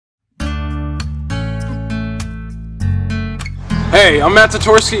Hey, I'm Mathew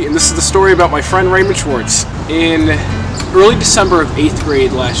Zatorsky, and this is the story about my friend Raymond Schwartz. In early December of 8th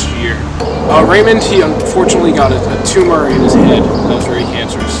grade last year, Raymond, he unfortunately got a tumor in his head that was very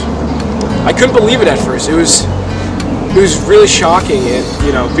cancerous. I couldn't believe it at first. It was really shocking,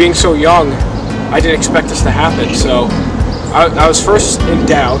 and being so young, I didn't expect this to happen. So I was first in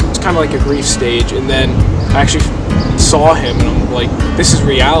doubt. It's kind of like a grief stage, and then I actually saw him, and I'm like, this is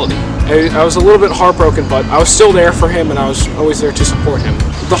reality. I was a little bit heartbroken, but I was still there for him, and I was always there to support him.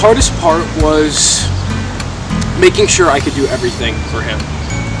 The hardest part was making sure I could do everything for him,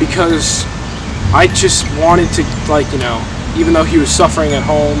 because I just wanted to, even though he was suffering at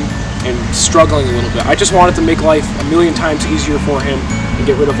home and struggling a little bit, I just wanted to make life a million times easier for him and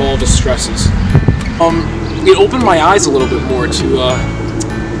get rid of all of his stresses. It opened my eyes a little bit more to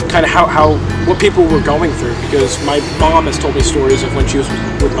kind of what people were going through, because my mom has told me stories of when she was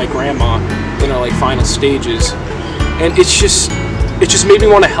with my grandma in her final stages, and it just made me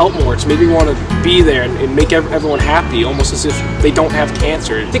want to help more. It's made me want to be there and make everyone happy, almost as if they don't have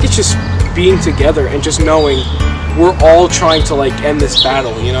cancer. I think it's just being together and just knowing we're all trying to end this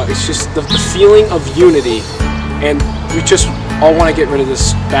battle. It's just the feeling of unity, and we just all want to get rid of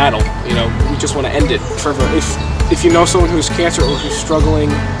this battle. We just want to end it forever. If you know someone who's cancer or who's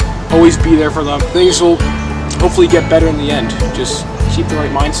struggling, always be there for them. Things will hopefully get better in the end. Just keep the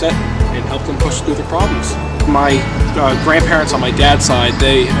right mindset and help them push through the problems. My grandparents on my dad's side,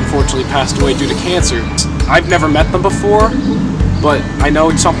 they unfortunately passed away due to cancer. I've never met them before, but I know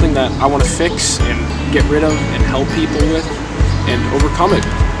it's something that I want to fix and get rid of and help people with and overcome it.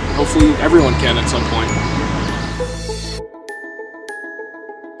 Hopefully everyone can at some point.